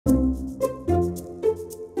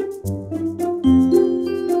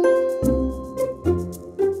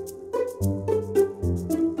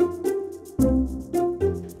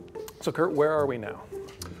So Kurt, where are we now?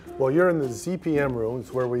 Well, you're in the ZPM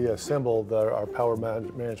rooms where we assembled our power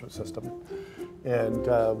management system. And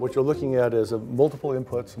what you're looking at is multiple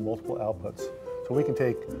inputs and multiple outputs. So we can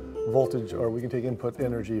take voltage, or we can take input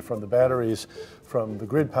energy from the batteries, from the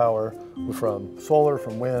grid power, from solar,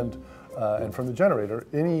 from wind, and from the generator,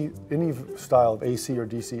 any style of AC or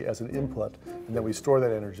DC as an input, and then we store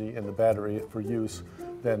that energy in the battery for use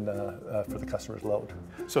then for the customer's load.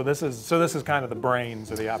 So this is kind of the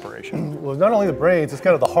brains of the operation. Well, not only the brains, it's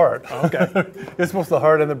kind of the heart. Oh, okay. It's both the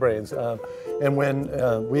heart and the brains. And when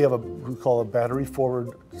we have we call a battery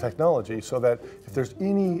forward technology, so that if there's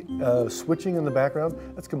any switching in the background,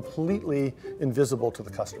 that's completely invisible to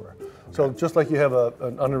the customer. So just like you have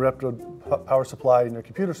an uninterrupted power supply in your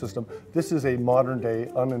computer system, this is a modern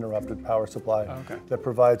day uninterrupted power supply that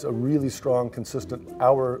provides a really strong, consistent,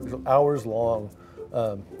 hours long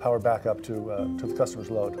power backup to the customer's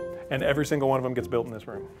load. And every single one of them gets built in this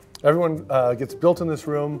room? Everyone gets built in this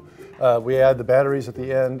room. We add the batteries at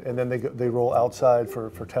the end, and then they roll outside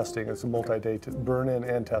for testing. It's a multi-day burn-in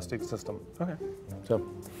and testing system. Okay. So.